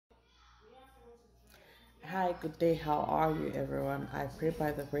Hi, good day. How are you, everyone? I pray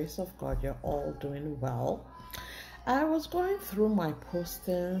by the grace of God you're all doing well. I was going through my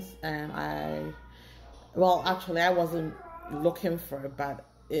postings and actually, I wasn't looking for it, but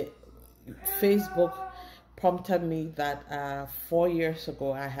Facebook prompted me that 4 years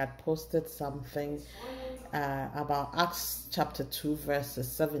ago I had posted something about Acts chapter 2, verses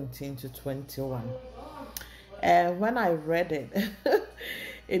 17 to 21. And when I read it,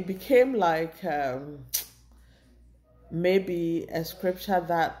 it became like maybe a scripture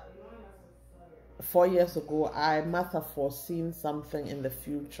that 4 years ago I must have foreseen something in the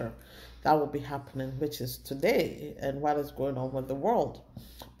future that will be happening, which is today and what is going on with the world.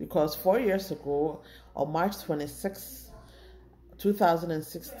 Because 4 years ago, on March 26,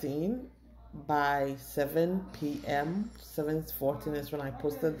 2016, by 7 p.m., 7:14 is when I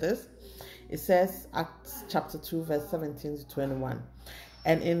posted this. It says Acts chapter 2, verse 17 to 21.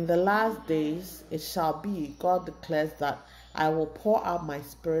 And in the last days it shall be, God declares, that I will pour out my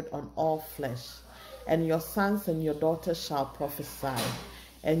spirit on all flesh, and your sons and your daughters shall prophesy,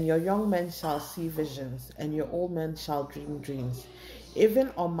 and your young men shall see visions, and your old men shall dream dreams.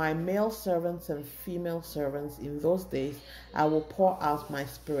 Even on my male servants and female servants in those days I will pour out my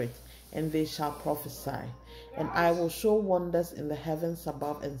spirit, and they shall prophesy. And I will show wonders in the heavens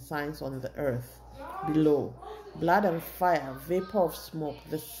above and signs on the earth below, blood and fire, vapor of smoke.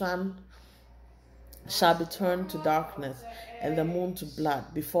 The sun shall be turned to darkness and the moon to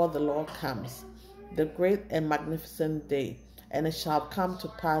blood before the Lord comes, the great and magnificent day. And it shall come to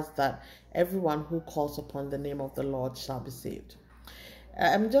pass that everyone who calls upon the name of the Lord shall be saved.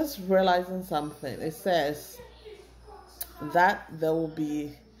 I'm just realizing something. It says that there will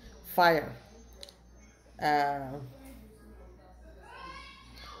be fire.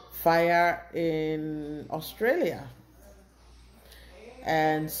 Fire in Australia,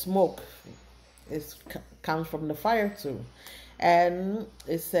 and smoke comes from the fire too. And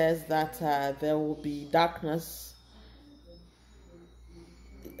it says that there will be darkness.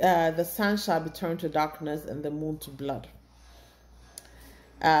 The sun shall be turned to darkness and the moon to blood.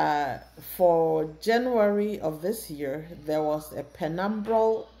 For January of this year, there was a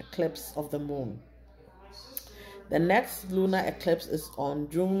penumbral eclipse of the moon. The next lunar eclipse is on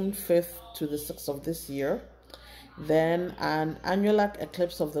June 5th to the 6th of this year. Then an annular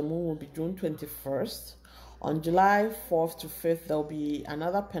eclipse of the moon will be June 21st. On July 4th to 5th, there will be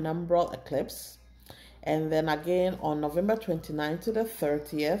another penumbral eclipse. And then again on November 29th to the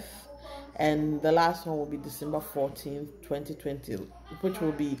 30th. And the last one will be December 14th, 2020, which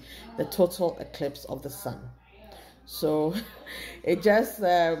will be the total eclipse of the sun. So it just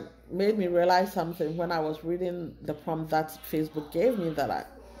made me realize something when I was reading the prompt that Facebook gave me, that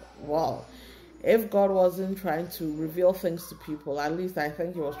if God wasn't trying to reveal things to people, at least I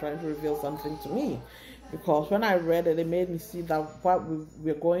think he was trying to reveal something to me. Because when I read it, it made me see that what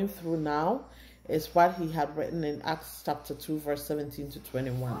we're going through now is what he had written in Acts chapter 2, verse 17 to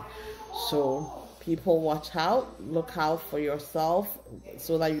 21. So people, watch out, look out for yourself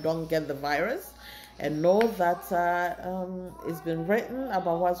so that you don't get the virus. And know that it's been written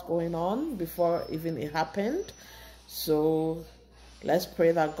about what's going on before even it happened. So let's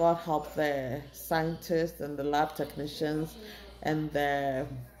pray that God help the scientists and the lab technicians and the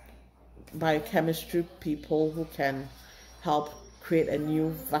biochemistry people who can help create a new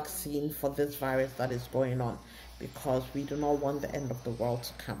vaccine for this virus that is going on, because we do not want the end of the world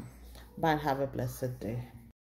to come. Bye, have a blessed day.